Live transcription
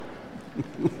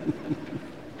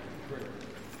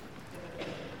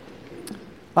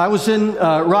I was in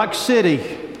Rock City,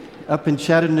 up in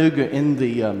Chattanooga, in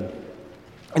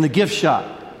the gift shop.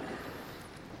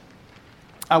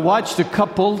 I watched a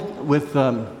couple with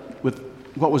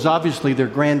what was obviously their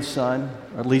grandson,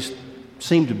 or at least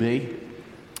seemed to be.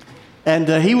 And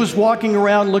he was walking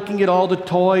around looking at all the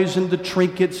toys and the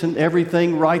trinkets and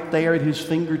everything right there at his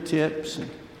fingertips.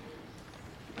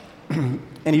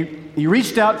 And he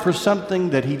reached out for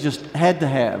something that he just had to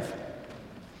have.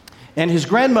 And his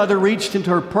grandmother reached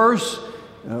into her purse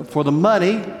for the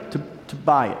money to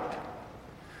buy it.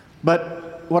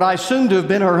 But what I assumed to have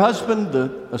been her husband,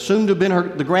 assumed to have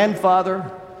been the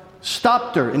grandfather,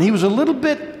 stopped her. And he was a little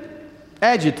bit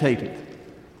agitated.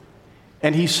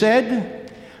 And he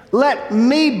said, "Let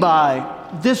me buy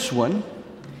this one."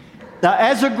 Now,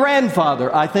 as a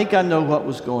grandfather, I think I know what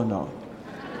was going on.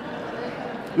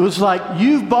 It was like,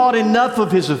 you've bought enough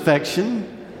of his affection.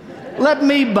 Let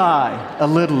me buy a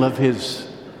little of his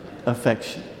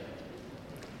affection.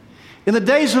 In the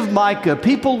days of Micah,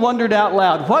 people wondered out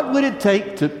loud, what would it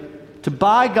take to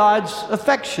buy God's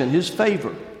affection, his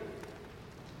favor?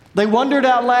 They wondered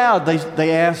out loud.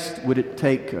 They asked, would it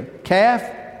take a calf?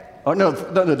 Oh, no,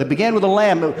 they began with a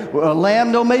lamb. A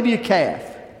lamb, no, maybe a calf.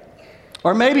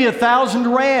 Or maybe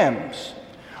 1,000 rams.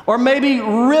 Or maybe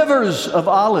rivers of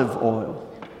olive oil.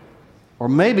 Or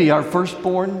maybe our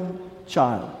firstborn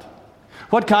child.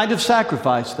 What kind of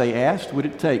sacrifice, they asked, would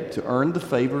it take to earn the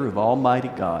favor of Almighty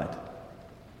God?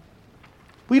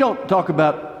 We don't talk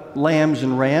about lambs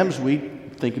and rams. We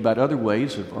think about other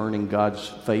ways of earning God's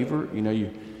favor. You know,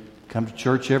 you come to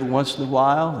church every once in a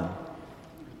while and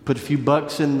put a few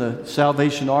bucks in the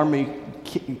Salvation Army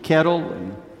kettle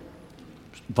and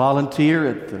volunteer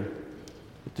at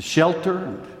the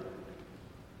shelter.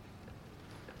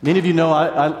 Many of you know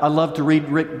I love to read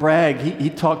Rick Bragg.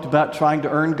 He talked about trying to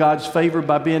earn God's favor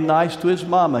by being nice to his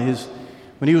mama.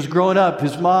 When he was growing up,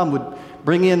 his mom would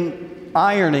bring in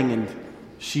ironing, and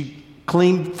she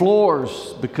cleaned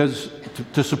floors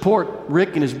to support Rick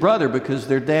and his brother because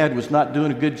their dad was not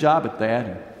doing a good job at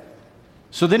that.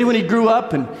 So then when he grew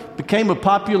up and became a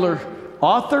popular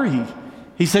author,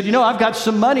 he said, you know, I've got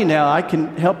some money now. I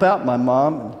can help out my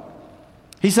mom.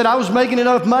 He said, I was making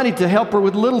enough money to help her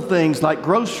with little things like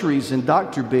groceries and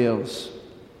doctor bills.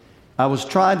 I was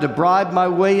trying to bribe my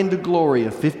way into glory,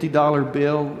 a $50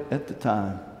 bill at the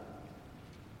time.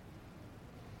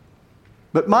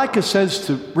 But Micah says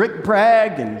to Rick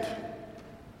Bragg and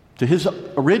to his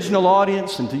original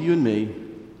audience and to you and me,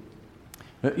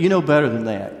 you know better than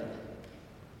that.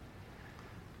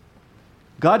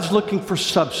 God's looking for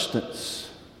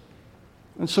substance.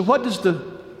 And so what does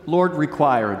the Lord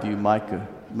require of you, Micah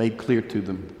made clear to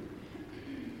them?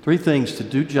 3 things: to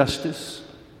do justice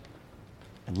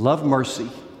and love mercy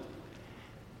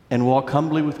and walk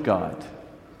humbly with God.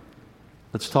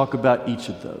 Let's talk about each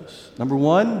of those. Number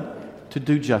 1, to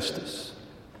do justice.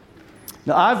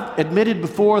 Now, I've admitted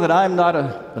before that I'm not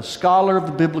a scholar of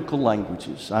the biblical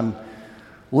languages. I'm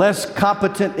less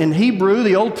competent in Hebrew,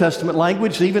 the Old Testament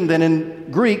language, even than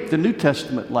in Greek, the New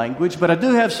Testament language. But I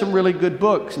do have some really good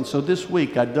books. And so this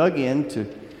week I dug in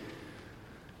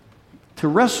to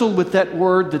wrestle with that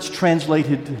word that's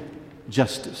translated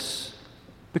justice.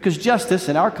 Because justice,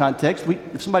 in our context,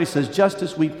 if somebody says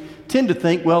justice, we tend to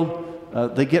think, well,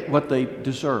 they get what they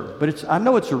deserve. But I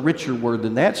know it's a richer word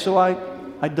than that, so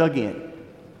I dug in.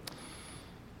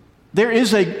 There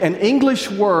is an English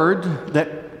word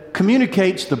that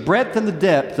communicates the breadth and the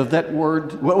depth of that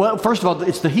word. Well, first of all,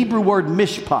 it's the Hebrew word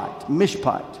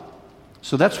mishpat.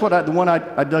 So that's the one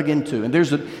I dug into. And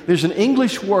there's an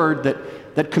English word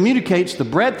that communicates the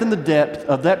breadth and the depth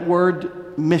of that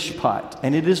word mishpat.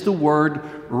 And it is the word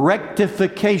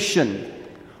rectification,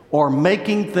 or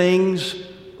making things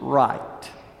right.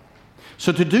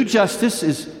 So to do justice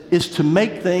is to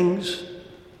make things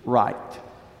right.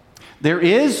 There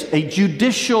is a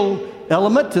judicial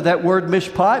element to that word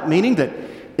mishpat, meaning that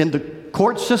in the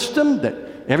court system that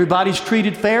everybody's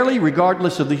treated fairly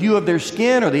regardless of the hue of their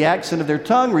skin or the accent of their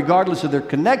tongue, regardless of their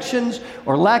connections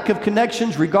or lack of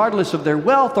connections, regardless of their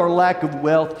wealth or lack of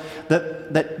wealth,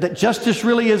 that justice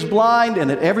really is blind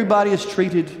and that everybody is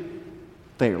treated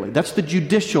fairly. That's the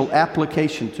judicial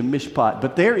application to mishpat.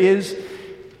 But there is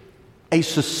a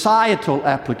societal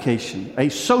application, a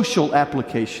social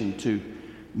application to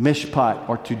mishpat,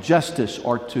 or to justice,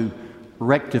 or to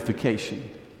rectification.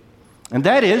 And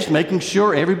that is making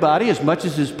sure everybody, as much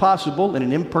as is possible in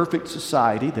an imperfect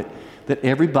society, that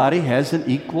everybody has an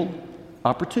equal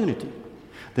opportunity,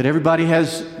 that everybody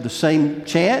has the same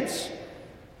chance,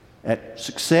 at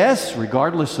success,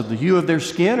 regardless of the hue of their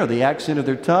skin or the accent of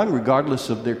their tongue, regardless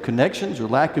of their connections or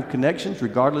lack of connections,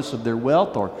 regardless of their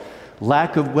wealth or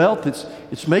lack of wealth.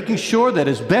 It's making sure that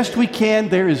as best we can,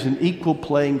 there is an equal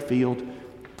playing field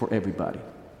for everybody.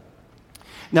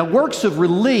 Now, works of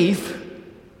relief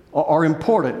are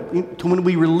important to when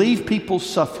we relieve people's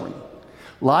suffering,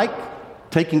 like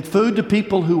taking food to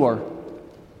people who are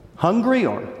hungry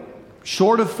or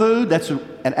short of food. That's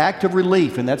an act of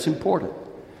relief, and that's important.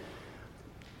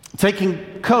 Taking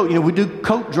we do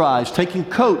coat drives, taking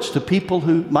coats to people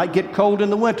who might get cold in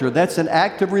the winter. That's an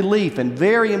act of relief and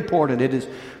very important. It is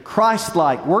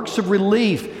Christ-like. Works of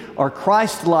relief are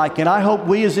Christ-like, and I hope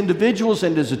we as individuals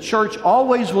and as a church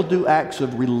always will do acts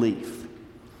of relief.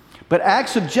 But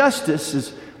acts of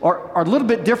justice are a little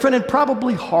bit different and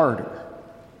probably harder.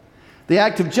 The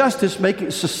act of justice,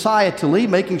 societally,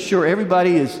 making sure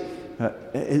everybody has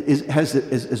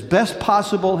as best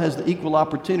possible, has the equal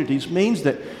opportunities, means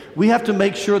that we have to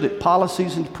make sure that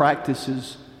policies and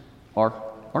practices are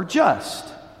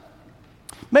just.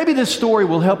 Maybe this story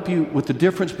will help you with the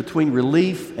difference between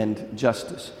relief and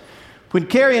justice. When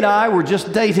Carrie and I were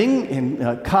just dating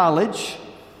in college,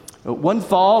 one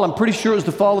fall, I'm pretty sure it was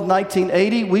the fall of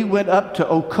 1980, we went up to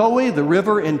Ocoee, the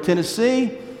river in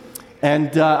Tennessee.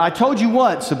 And I told you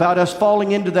once about us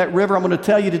falling into that river. I'm going to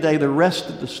tell you today the rest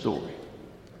of the story.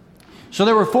 So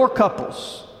there were 4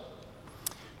 couples.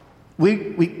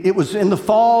 It was in the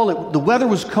fall. The weather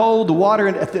was cold. The water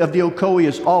of the Ocoee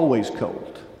is always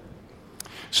cold.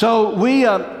 So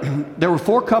there were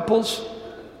 4 couples,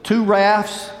 2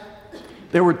 rafts.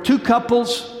 There were 2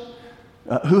 couples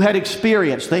who had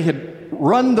experience. They had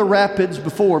run the rapids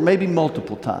before, maybe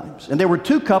multiple times. And there were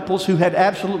 2 couples who had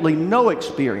absolutely no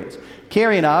experience.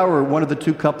 Carrie and I were one of the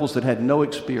 2 couples that had no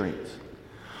experience.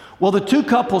 Well, the 2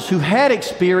 couples who had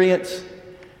experience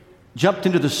jumped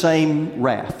into the same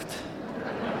raft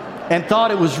and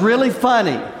thought it was really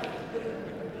funny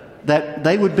that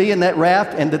they would be in that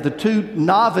raft and that the 2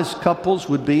 novice couples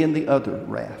would be in the other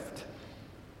raft.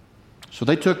 So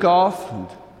they took off, and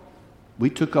we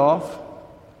took off.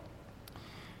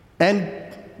 And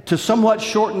to somewhat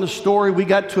shorten the story, we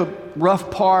got to a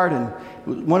rough part, and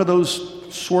one of those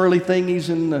swirly thingies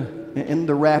in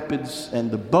the rapids,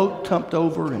 and the boat tumped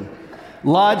over and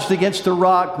lodged against a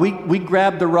rock. We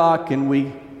grabbed the rock,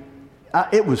 and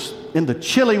it was in the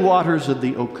chilly waters of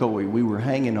the Ocoee. We were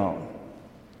hanging on.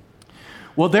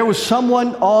 Well, there was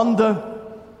someone on the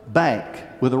bank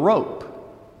with a rope.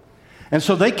 And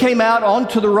so they came out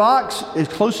onto the rocks as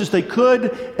close as they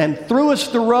could and threw us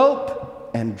the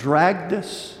rope and dragged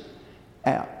us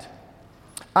out.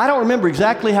 I don't remember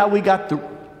exactly how we got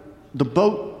the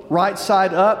boat right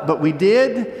side up, but we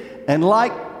did. And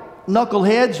like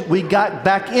knuckleheads, we got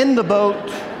back in the boat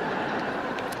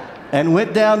and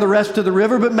went down the rest of the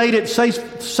river, but made it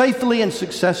safely and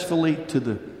successfully to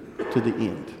the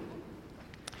end.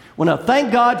 Well, now,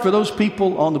 thank God for those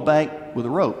people on the bank with a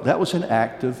rope. That was an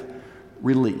act of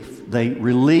relief. They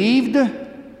relieved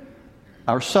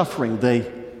our suffering.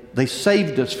 They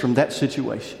saved us from that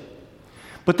situation.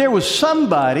 But there was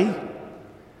somebody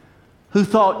who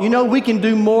thought, we can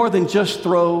do more than just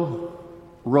throw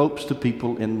ropes to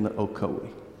people in the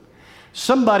Ocoee.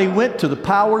 Somebody went to the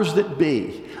powers that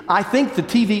be. I think the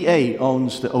TVA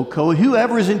owns the Ocoee.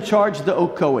 Whoever is in charge of the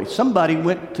Ocoee, somebody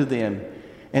went to them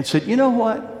and said, you know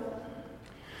what?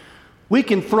 We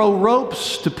can throw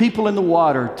ropes to people in the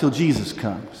water till Jesus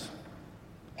comes.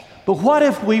 But what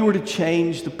if we were to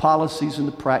change the policies and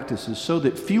the practices so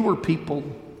that fewer people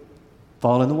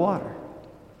fall in the water?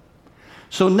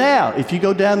 So now, if you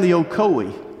go down the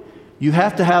Ocoee, you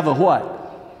have to have a what?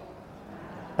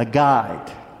 A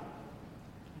guide.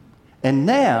 And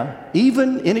now,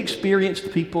 even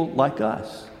inexperienced people like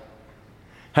us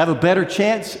have a better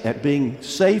chance at being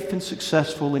safe and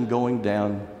successful in going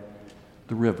down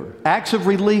the river. Acts of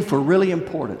relief are really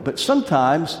important, but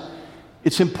sometimes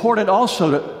it's important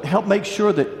also to help make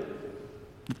sure that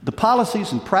the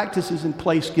policies and practices in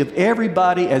place give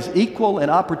everybody as equal an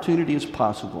opportunity as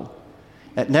possible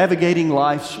at navigating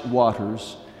life's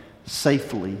waters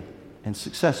safely and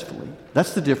successfully.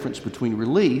 That's the difference between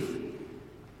relief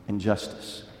and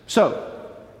justice. So,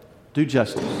 do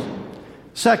justice.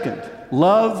 Second,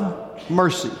 love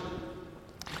mercy.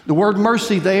 The word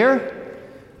mercy there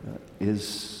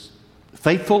is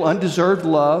faithful, undeserved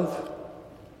love,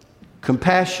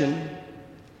 compassion,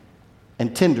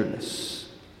 and tenderness.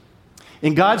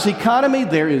 In God's economy,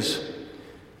 there's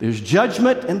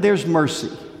judgment and there's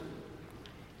mercy.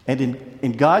 And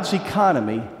in God's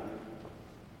economy,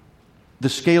 the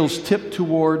scales tip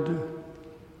toward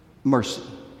mercy.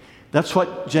 That's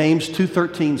what James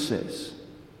 2:13 says.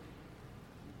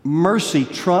 mercy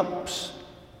trumps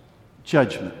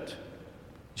judgment.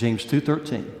 James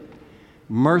 2:13.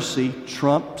 Mercy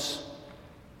trumps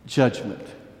judgment.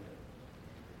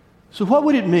 So what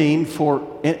would it mean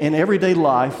in everyday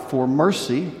life for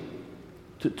mercy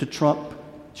to trump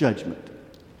judgment?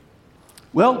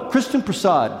 Well, Kristen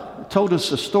Prasad told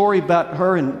us a story about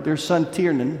her and their son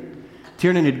Tiernan.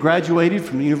 Tiernan had graduated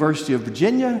from the University of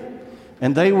Virginia,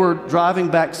 and they were driving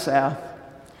back south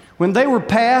when they were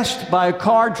passed by a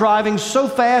car driving so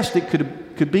fast it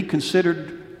could be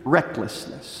considered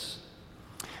recklessness.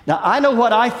 Now, I know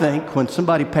what I think when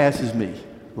somebody passes me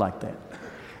like that.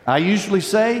 I usually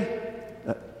say,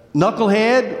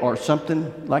 knucklehead or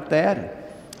something like that.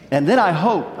 And then I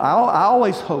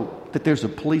always hope that there's a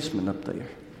policeman up there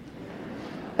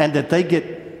and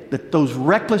that those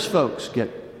reckless folks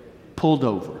get pulled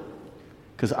over.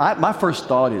 Because my first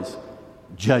thought is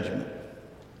judgment.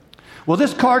 Well,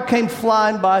 this car came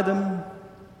flying by them,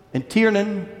 and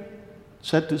Tiernan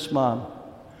said to his mom,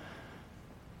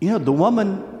 the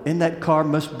woman in that car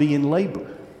must be in labor.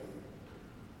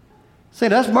 Say,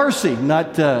 that's mercy,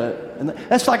 not...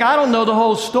 that's like, I don't know the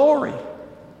whole story.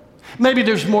 Maybe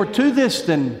there's more to this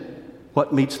than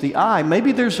what meets the eye.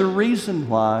 Maybe there's a reason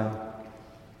why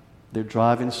they're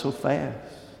driving so fast.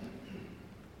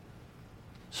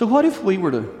 So what if when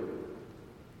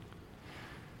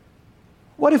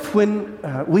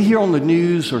we hear on the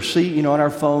news or see, on our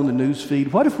phone, the news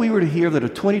feed, what if we were to hear that a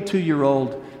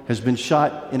 22-year-old has been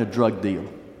shot in a drug deal?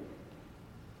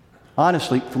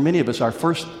 Honestly, for many of us, our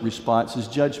first response is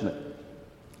judgment.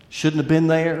 Shouldn't have been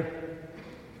there.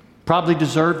 Probably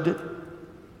deserved it.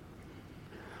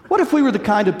 What if we were the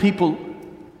kind of people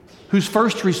whose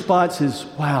first response is,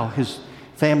 wow, his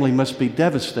family must be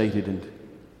devastated,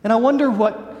 and I wonder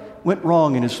what went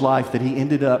wrong in his life that he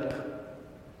ended up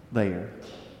there?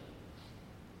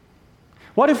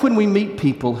 What if when we meet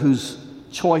people whose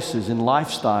choices and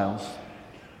lifestyles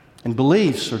and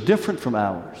beliefs are different from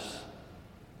ours,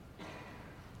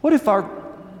 what if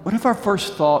our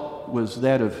first thought was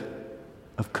that of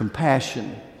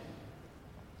compassion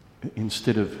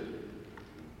instead of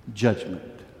judgment?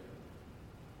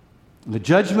 The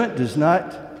judgment does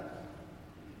not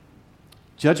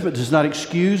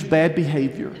excuse bad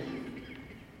behavior.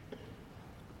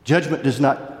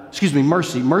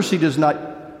 Mercy does not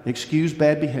excuse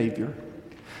bad behavior.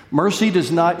 Mercy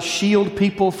does not shield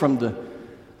people from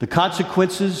the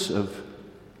consequences of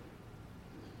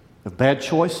bad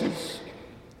choices.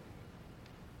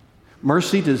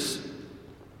 Mercy doesn't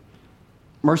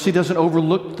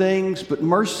overlook things, but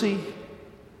mercy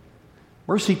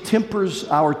tempers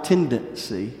our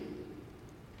tendency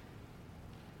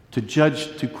to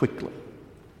judge too quickly.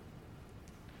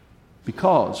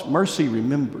 Because mercy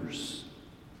remembers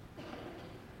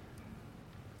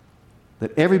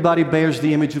that everybody bears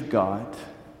the image of God,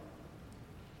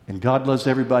 and God loves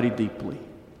everybody deeply.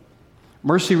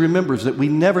 Mercy remembers that we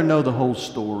never know the whole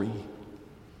story.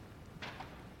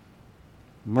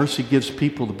 Mercy gives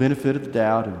people the benefit of the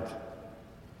doubt, and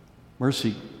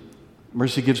mercy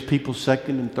gives people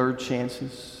second and third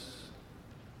chances.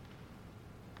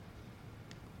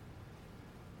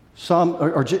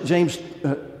 James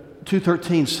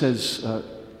 2:13 says,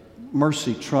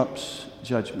 mercy trumps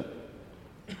judgment.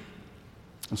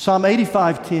 And Psalm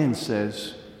 85:10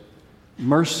 says,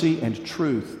 mercy and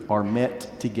truth are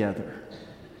met together.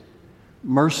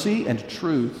 Mercy and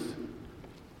truth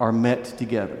are met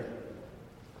together.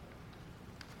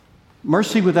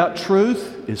 Mercy without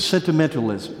truth is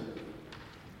sentimentalism.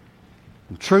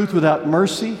 And truth without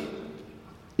mercy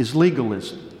is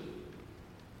legalism.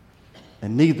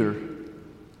 And neither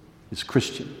is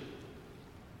Christian.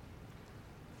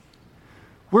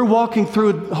 We're walking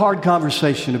through a hard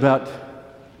conversation about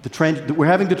we're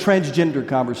having the transgender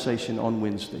conversation on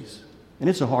Wednesdays. And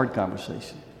it's a hard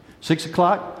conversation. 6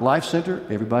 o'clock, Life Center,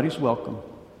 everybody's welcome.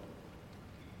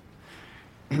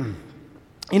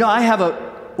 I have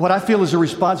what I feel is a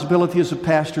responsibility as a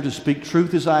pastor to speak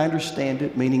truth as I understand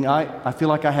it, meaning I feel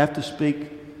like I have to speak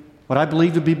what I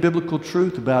believe to be biblical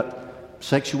truth about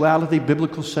sexuality,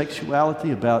 biblical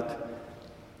sexuality, about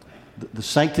the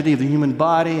sanctity of the human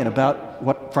body, and about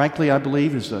what, frankly, I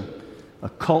believe is a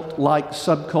cult-like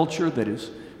subculture that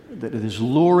is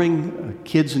luring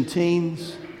kids and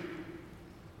teens.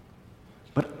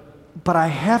 But I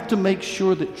have to make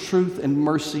sure that truth and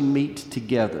mercy meet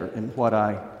together in what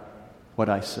I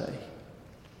say.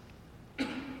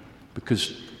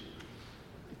 Because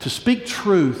to speak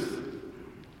truth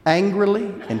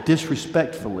angrily and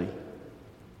disrespectfully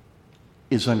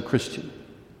is unchristian.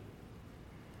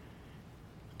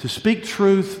 To speak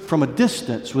truth from a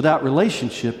distance without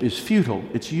relationship is futile.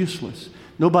 It's useless.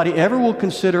 Nobody ever will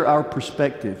consider our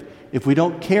perspective if we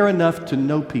don't care enough to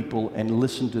know people and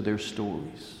listen to their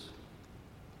stories.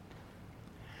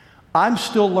 I'm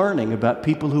still learning about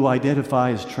people who identify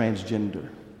as transgender.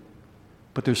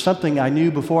 But there's something I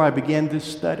knew before I began this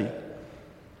study.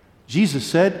 Jesus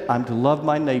said, I'm to love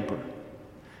my neighbor.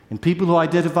 And people who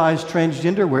identify as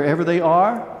transgender, wherever they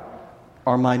are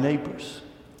my neighbors.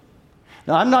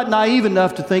 Now, I'm not naive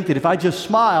enough to think that if I just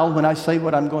smile when I say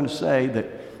what I'm going to say,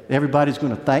 that everybody's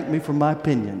going to thank me for my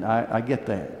opinion. I get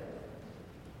that.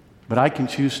 But I can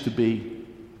choose to be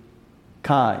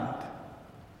kind.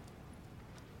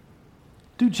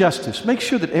 Do justice. Make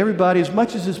sure that everybody, as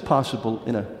much as is possible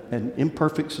in an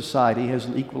imperfect society, has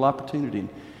an equal opportunity. And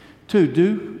 2,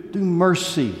 do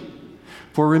mercy.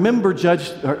 For remember, James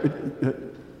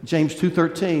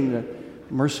 2:13,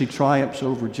 mercy triumphs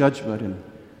over judgment. And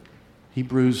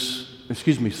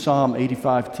Psalm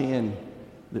 85:10,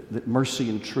 that mercy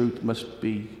and truth must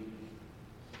be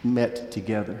met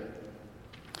together.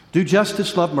 Do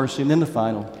justice, love mercy. And then the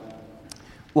final,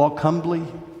 walk humbly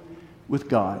with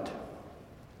God.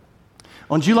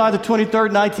 On July the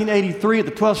 23rd, 1983, at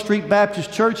the 12th Street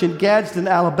Baptist Church in Gadsden,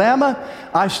 Alabama,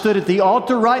 I stood at the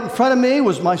altar. Right in front of me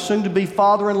was my soon-to-be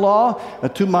father-in-law.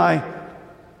 To my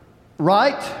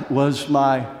right was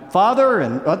my father,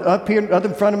 and up here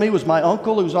in front of me was my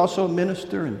uncle, who was also a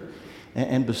minister,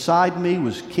 and beside me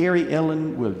was Carrie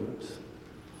Ellen Williams.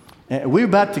 And we were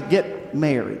about to get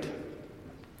married.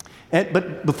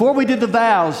 But before we did the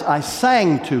vows, I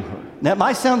sang to her. Now, it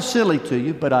might sound silly to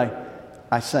you, but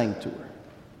I sang to her.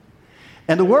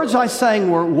 And the words I sang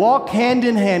were, walk hand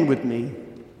in hand with me,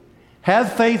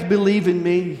 have faith, believe in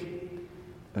me,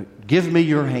 give me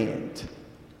your hand.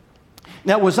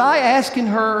 Now, was I asking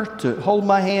her to hold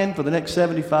my hand for the next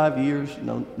 75 years?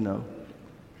 No.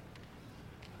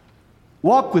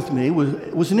 Walk with me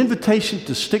was an invitation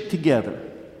to stick together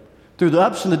through the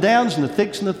ups and the downs and the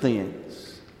thicks and the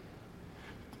thins.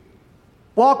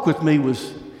 Walk with me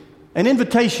was an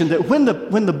invitation that when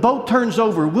the boat turns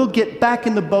over, we'll get back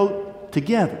in the boat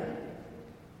together.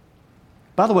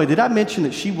 By the way, did I mention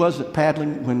that she wasn't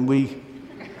paddling when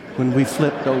we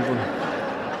flipped over?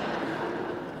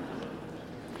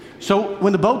 So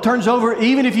when the boat turns over,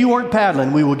 even if you weren't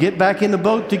paddling, we will get back in the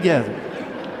boat together.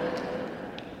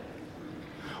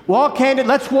 Walk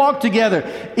let's walk together.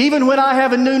 Even when I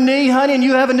have a new knee, honey, and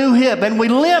you have a new hip, and we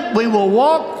limp, we will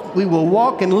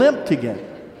walk and limp together.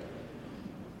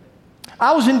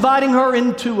 I was inviting her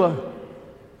into a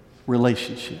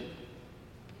relationship.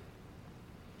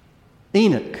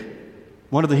 Enoch,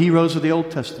 one of the heroes of the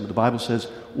Old Testament, the Bible says,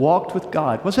 walked with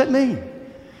God. What does that mean?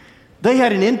 They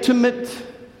had an intimate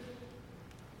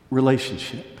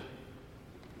relationship.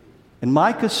 And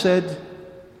Micah said,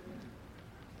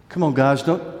 come on, guys,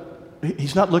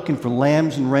 he's not looking for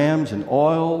lambs and rams and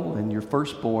oil and your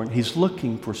firstborn. He's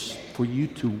looking for you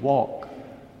to walk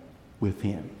with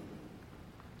him.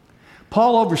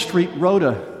 Paul Overstreet wrote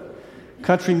a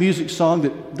country music song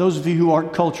that those of you who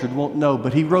aren't cultured won't know,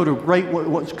 but he wrote a great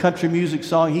country music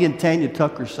song he and Tanya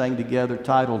Tucker sang together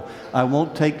titled, I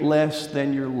Won't Take Less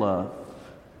Than Your Love.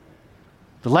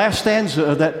 The last stanza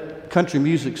of that country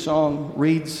music song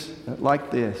reads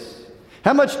like this.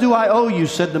 How much do I owe you,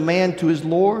 said the man to his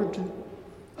Lord,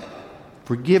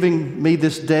 for giving me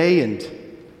this day and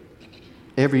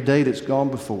every day that's gone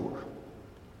before?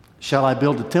 Shall I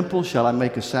build a temple? Shall I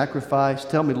make a sacrifice?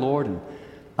 Tell me, Lord, and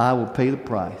I will pay the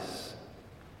price.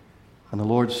 And the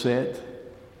Lord said,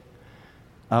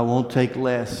 I won't take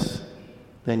less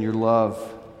than your love.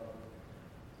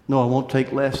 No, I won't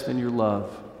take less than your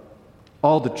love.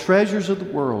 All the treasures of the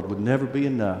world would never be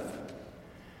enough.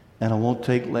 And I won't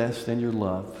take less than your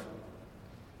love.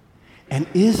 And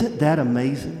isn't that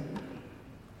amazing?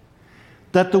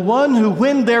 That the one who,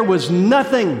 when there was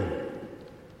nothing,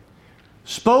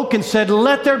 spoke and said,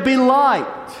 let there be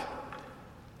light.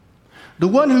 The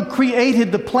one who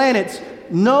created the planets,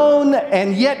 known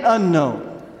and yet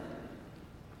unknown,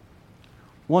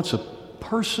 wants a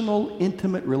personal,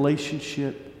 intimate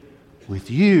relationship with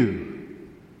you.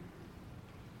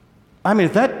 I mean,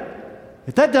 if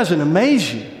that doesn't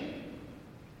amaze you,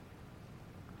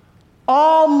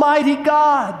 Almighty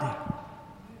God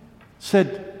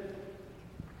said,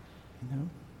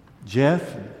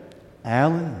 Jeff, and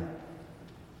Alan, and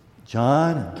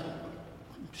John, and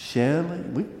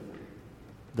Shelley,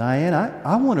 Diane,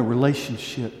 I want a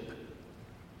relationship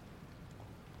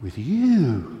with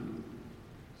you.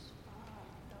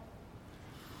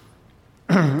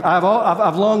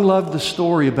 I've long loved the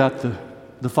story about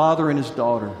the father and his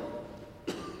daughter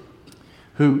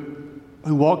who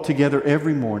walked together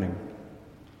every morning.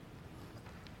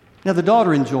 Now, the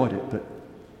daughter enjoyed it, but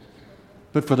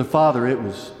But for the father, it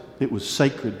was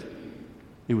sacred.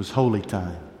 It was holy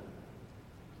time.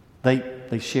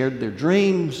 They shared their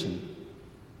dreams and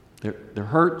their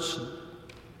hurts,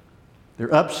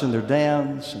 their ups and their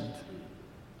downs.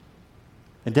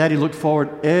 And Daddy looked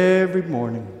forward every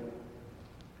morning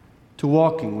to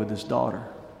walking with his daughter.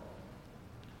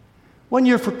 One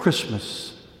year for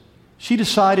Christmas, she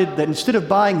decided that instead of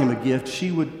buying him a gift, she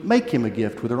would make him a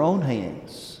gift with her own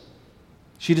hands.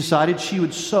 She decided she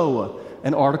would sew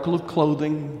an article of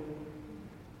clothing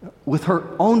with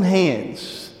her own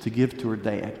hands to give to her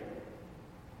dad.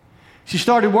 She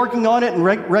started working on it and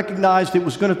recognized it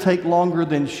was going to take longer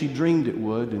than she dreamed it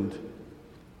would.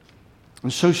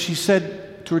 And so she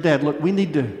said to her dad, look, we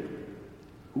need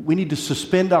to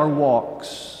suspend our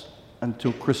walks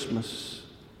until Christmas.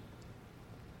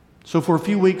 So for a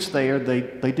few weeks there,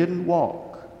 they didn't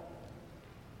walk.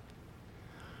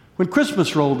 When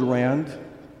Christmas rolled around,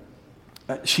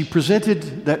 she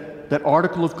presented that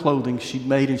article of clothing she'd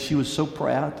made, and she was so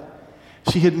proud.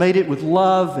 She had made it with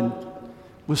love and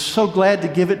was so glad to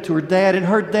give it to her dad, and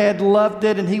her dad loved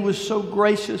it, and he was so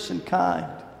gracious and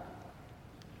kind.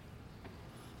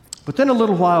 But then a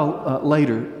little while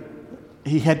later,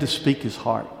 he had to speak his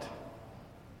heart.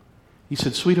 He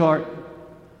said, sweetheart,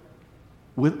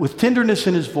 with tenderness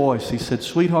in his voice, he said,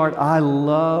 sweetheart, I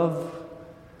love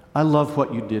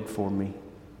what you did for me.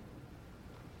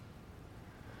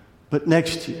 But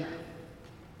next year,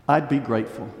 I'd be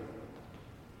grateful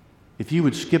if you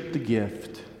would skip the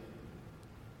gift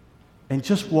and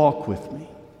just walk with me.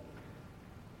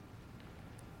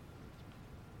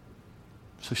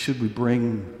 So should we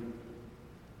bring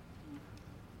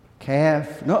a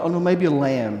calf? No, maybe a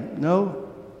lamb. No,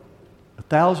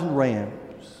 1,000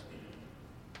 rams.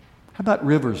 How about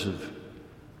rivers of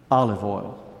olive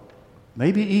oil?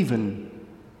 Maybe even,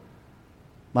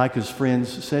 Micah's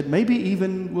friends said, maybe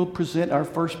even we'll present our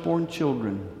firstborn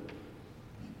children.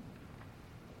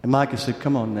 And Micah said,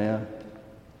 come on now.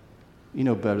 You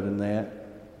know better than that.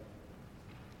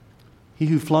 He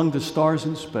who flung the stars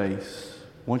in space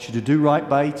wants you to do right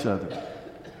by each other.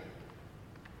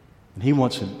 And he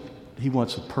wants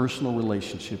a personal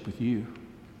relationship with you.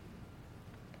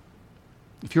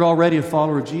 If you're already a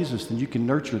follower of Jesus, then you can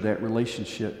nurture that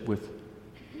relationship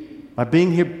by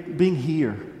being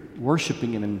here,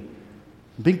 worshiping Him, and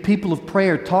being people of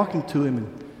prayer, talking to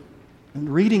Him,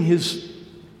 and reading His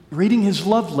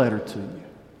love letter to you,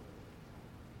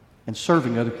 and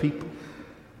serving other people.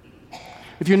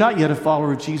 If you're not yet a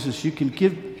follower of Jesus, you can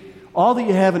give all that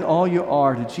you have and all you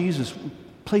are to Jesus.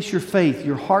 Place your faith,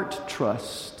 your heart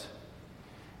trust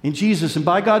in Jesus, and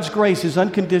by God's grace, His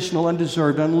unconditional,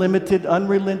 undeserved, unlimited,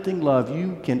 unrelenting love,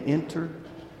 you can enter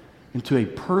into a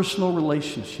personal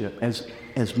relationship,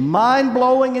 as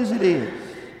mind-blowing as it is,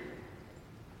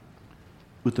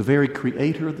 with the very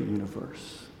Creator of the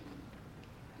universe.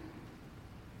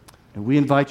 And we invite